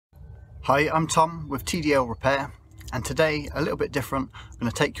Hi, I'm Tom with TDL Repair, and today, a little bit different, I'm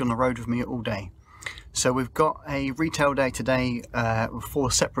going to take you on the road with me all day. So we've got a retail day today with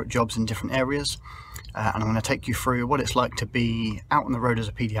 4 separate jobs in different areas, and I'm going to take you through what it's like to be out on the road as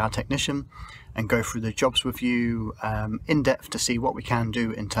a PDR technician and go through the jobs with you in depth to see what we can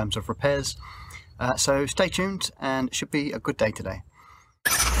do in terms of repairs. So stay tuned, and it should be a good day today.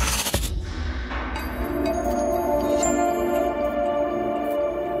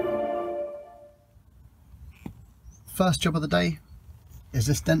 First job of the day is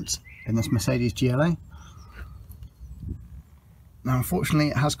this dent in this Mercedes GLA. Now unfortunately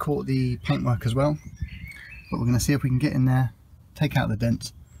it has caught the paintwork as well, but we're going to see if we can get in there, take out the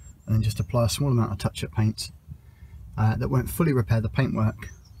dent, and then just apply a small amount of touch-up paint. That won't fully repair the paintwork,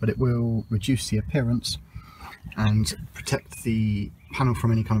 but it will reduce the appearance and protect the panel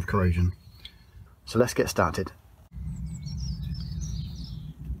from any kind of corrosion. So let's get started.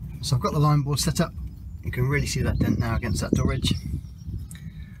 So I've got the line board set up. You can really see that dent now against that door edge,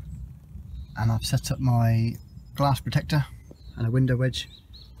 and I've set up my glass protector and a window wedge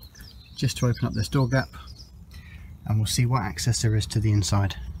just to open up this door gap, and we'll see what access there is to the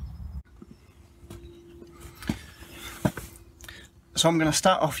inside. So I'm going to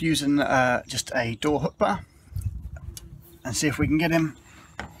start off using just a door hook bar and see if we can get him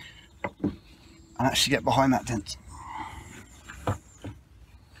and actually get behind that dent.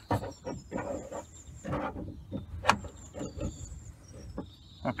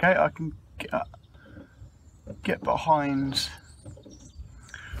 Okay, I can get behind,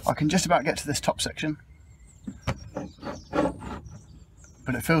 I can just about get to this top section,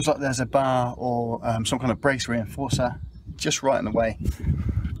 but it feels like there's a bar or some kind of brace reinforcer just right in the way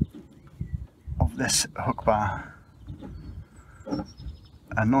of this hook bar,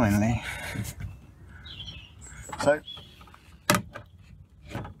 annoyingly. So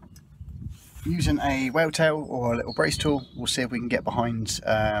using a whale tail or a little brace tool, we'll see if we can get behind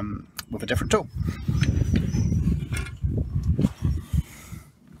with a different tool.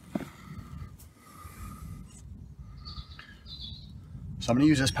 So I'm going to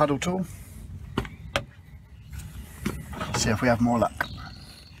use this paddle tool, see if we have more luck.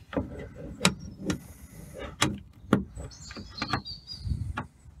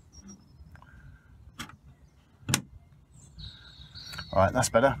 Alright, that's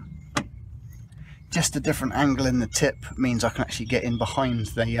better. Just a different angle in the tip means I can actually get in behind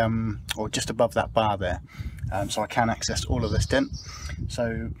the, or just above that bar there, so I can access all of this dent.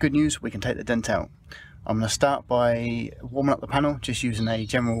 So good news, we can take the dent out. I'm going to start by warming up the panel, just using a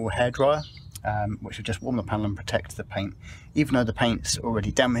general hairdryer, which will just warm the panel and protect the paint. Even though the paint's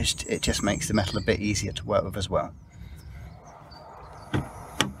already damaged, it just makes the metal a bit easier to work with as well.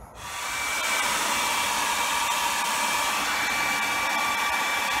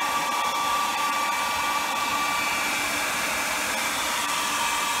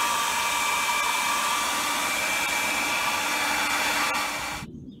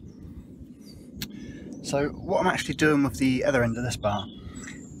 So what I'm actually doing with the other end of this bar,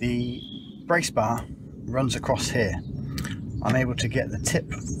 the brace bar runs across here. I'm able to get the tip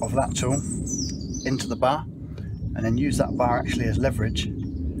of that tool into the bar and then use that bar actually as leverage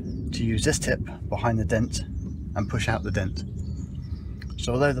to use this tip behind the dent and push out the dent.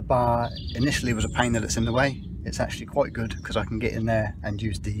 So although the bar initially was a pain that it's in the way, it's actually quite good because I can get in there and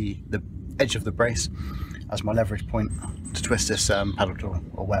use the edge of the brace as my leverage point to twist this paddle tool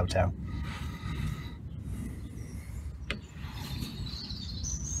or whale tail.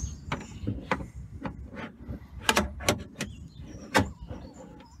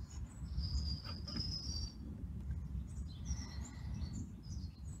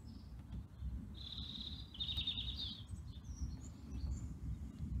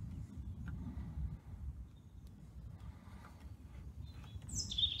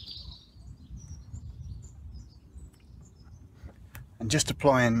 And just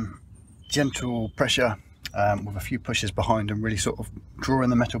applying gentle pressure with a few pushes behind and really sort of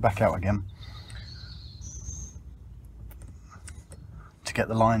drawing the metal back out again to get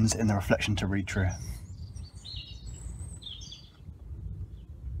the lines in the reflection to read true.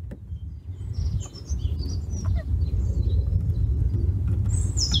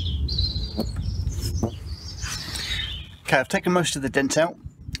 Okay, I've taken most of the dent out.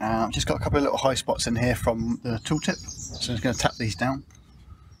 I've just got a couple of little high spots in here from the tooltip, so I'm just going to tap these down.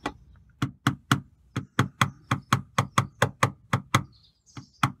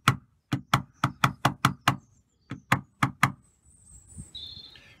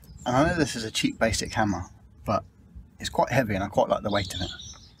 And I know this is a cheap basic hammer, but it's quite heavy and I quite like the weight of it.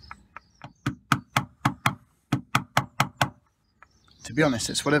 to be honest,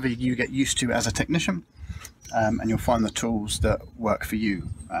 it's whatever you get used to as a technician, and you'll find the tools that work for you,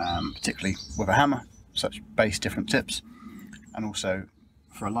 particularly with a hammer, such base different tips, and also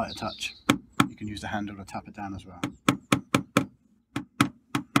for a lighter touch you can use the handle to tap it down as well.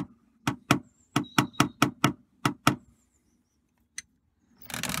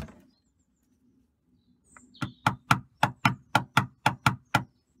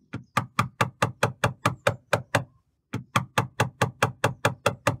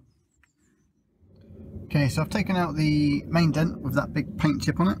 Okay, so I've taken out the main dent with that big paint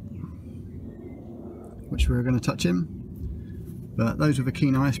chip on it, which we're going to touch in, but those with a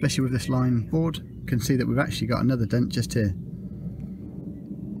keen eye, especially with this line board, can see that we've actually got another dent just here.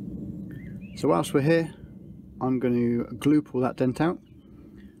 So whilst we're here, I'm going to glue pull that dent out,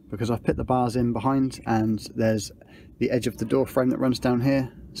 because I've put the bars in behind and there's the edge of the door frame that runs down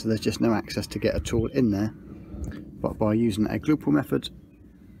here, so there's just no access to get a tool in there. But by using a glue pull method,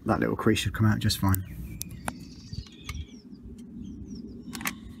 that little crease should come out just fine.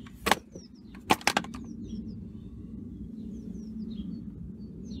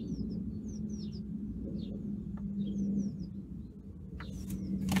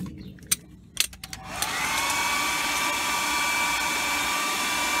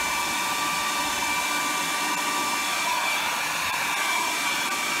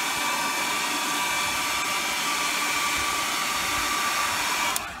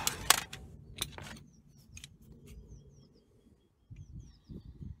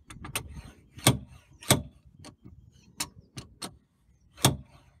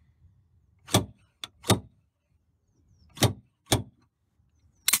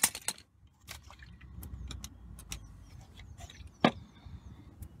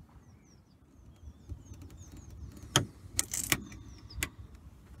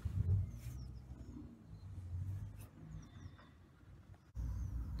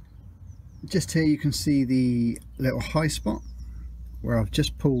 Just here you can see the little high spot where I've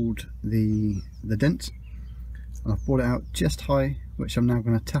just pulled the dent, and I've brought it out just high, which I'm now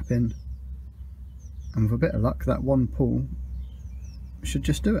going to tap in, and with a bit of luck that one pull should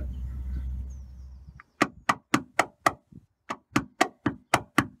just do it.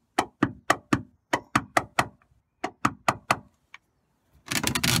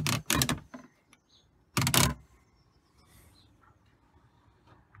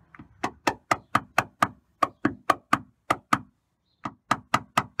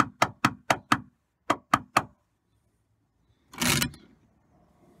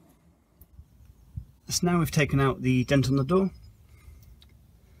 So now we've taken out the dent on the door,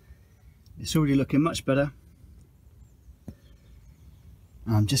 it's already looking much better.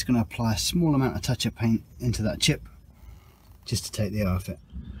 And I'm just going to apply a small amount of touch-up paint into that chip just to take the eye off it.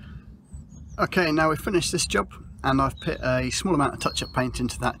 Okay, now we've finished this job and I've put a small amount of touch-up paint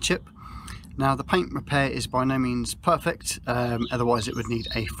into that chip. Now the paint repair is by no means perfect, otherwise it would need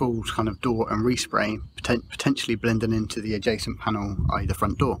a full kind of door and respray, potentially blending into the adjacent panel, i.e. the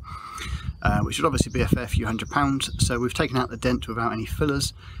front door. Which would obviously be a fair few £100s. So we've taken out the dent without any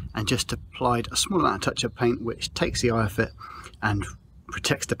fillers and just applied a small amount of touch-up paint which takes the eye off it and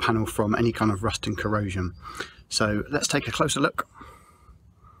protects the panel from any kind of rust and corrosion. So let's take a closer look.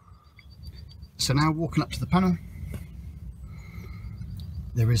 So now walking up to the panel,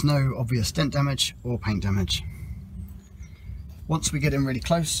 there is no obvious dent damage or paint damage. Once we get in really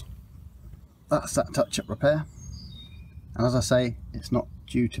close, that's that touch-up repair. And as I say, it's not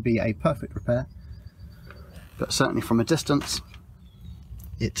due to be a perfect repair, but certainly from a distance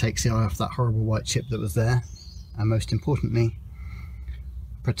it takes the eye off that horrible white chip that was there, and most importantly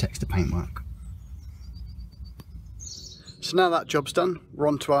protects the paintwork. So now that job's done, we're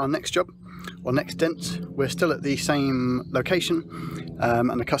on to our next job, or next dent. We're still at the same location,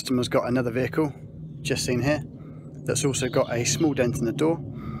 and the customer's got another vehicle, just seen here, that's also got a small dent in the door.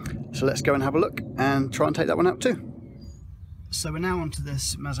 So let's go and have a look and try and take that one out too. So we're now onto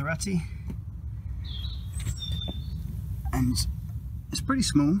this Maserati, and it's pretty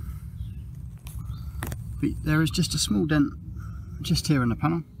small, but there is just a small dent just here in the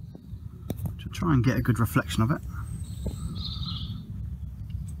panel to try and get a good reflection of it.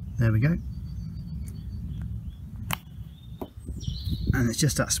 There we go, and it's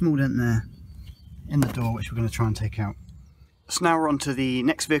just that small dent there in the door which we're going to try and take out. So now we're on to the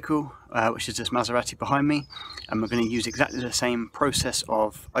next vehicle, which is this Maserati behind me, and we're going to use exactly the same process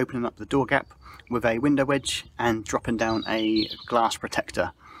of opening up the door gap with a window wedge and dropping down a glass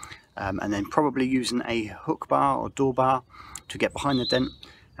protector, and then probably using a hook bar or door bar to get behind the dent,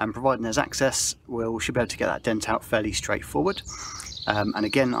 and providing there's access, we should be able to get that dent out fairly straightforward. And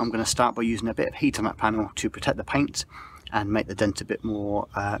again, I'm going to start by using a bit of heat on that panel to protect the paint, and make the dent a bit more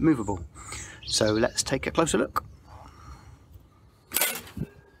movable. So let's take a closer look.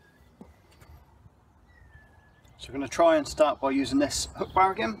 So we're going to try and start by using this hook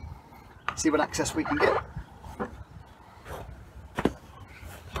bar again, see what access we can get.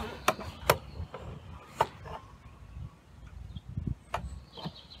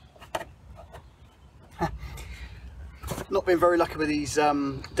 Not been very lucky with these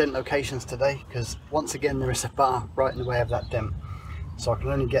dent locations today, because once again there is a bar right in the way of that dent. So I can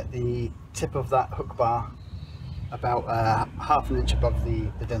only get the tip of that hook bar about half an inch above the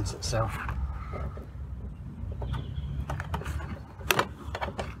dent itself.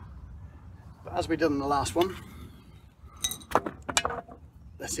 But as we did on the last one,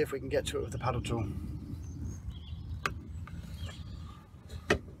 let's see if we can get to it with the paddle tool.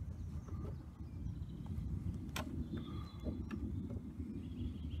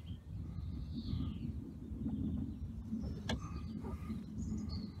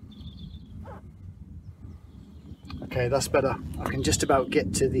 Okay, that's better. I can just about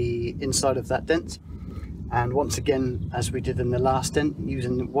get to the inside of that dent, and once again, as we did in the last dent,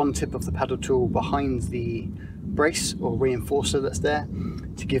 using one tip of the paddle tool behind the brace or reinforcer that's there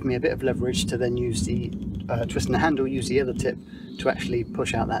to give me a bit of leverage to then use the twisting the handle, use the other tip to actually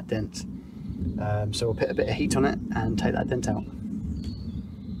push out that dent. So we'll put a bit of heat on it and take that dent out.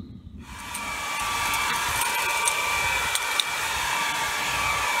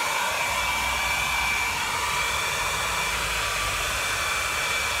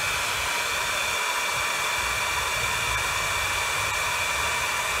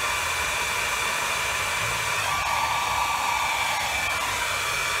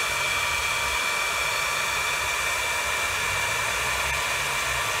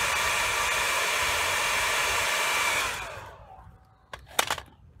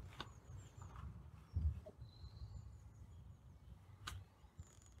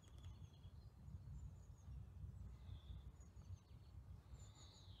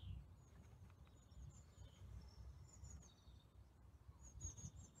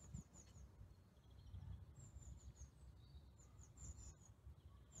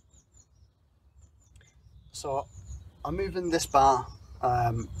 So I'm moving this bar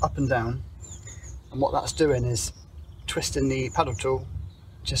up and down, and what that's doing is twisting the paddle tool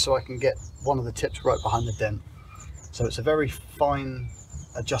just so I can get one of the tips right behind the dent. So it's a very fine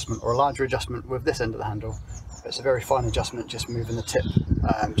adjustment, or a larger adjustment with this end of the handle, but it's a very fine adjustment just moving the tip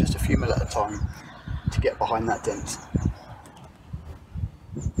just a few mil at a time to get behind that dent.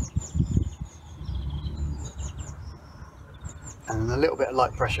 And a little bit of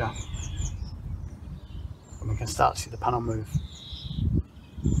light pressure, and we can start to see the panel move.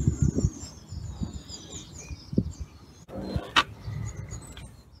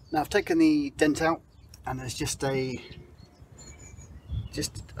 Now I've taken the dent out, and there's just a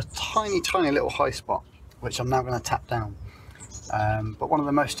tiny little high spot which I'm now going to tap down. But one of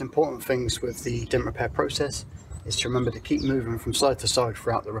the most important things with the dent repair process is to remember to keep moving from side to side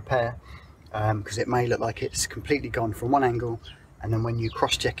throughout the repair, because it may look like it's completely gone from one angle, and then when you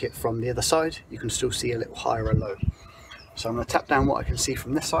cross check it from the other side you can still see a little higher or low. So I'm going to tap down what I can see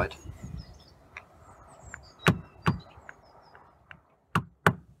from this side.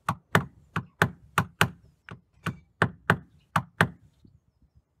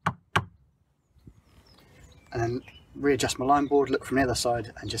 And then readjust my line board, look from the other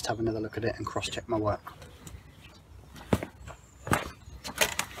side and just have another look at it and cross check my work.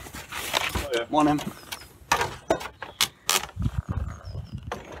 Oh, yeah. Morning.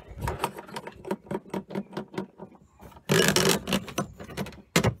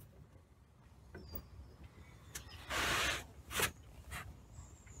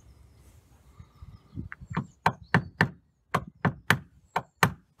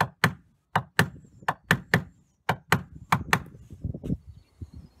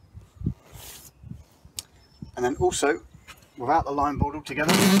 And then also, without the line board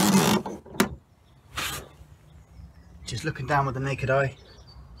altogether, just looking down with the naked eye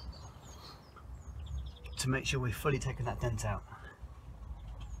to make sure we've fully taken that dent out.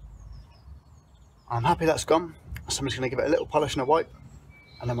 I'm happy that's gone, so I'm just going to give it a little polish and a wipe,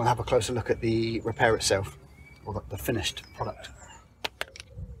 and then we'll have a closer look at the repair itself, or the finished product.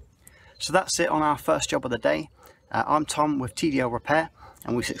 So that's it on our first job of the day. I'm Tom with TDR Repair,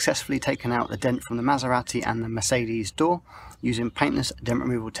 and we've successfully taken out the dent from the Maserati and the Mercedes door using paintless dent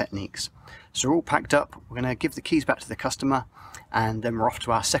removal techniques. So we're all packed up, we're going to give the keys back to the customer, and then we're off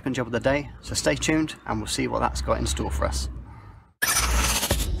to our second job of the day. So stay tuned and we'll see what that's got in store for us.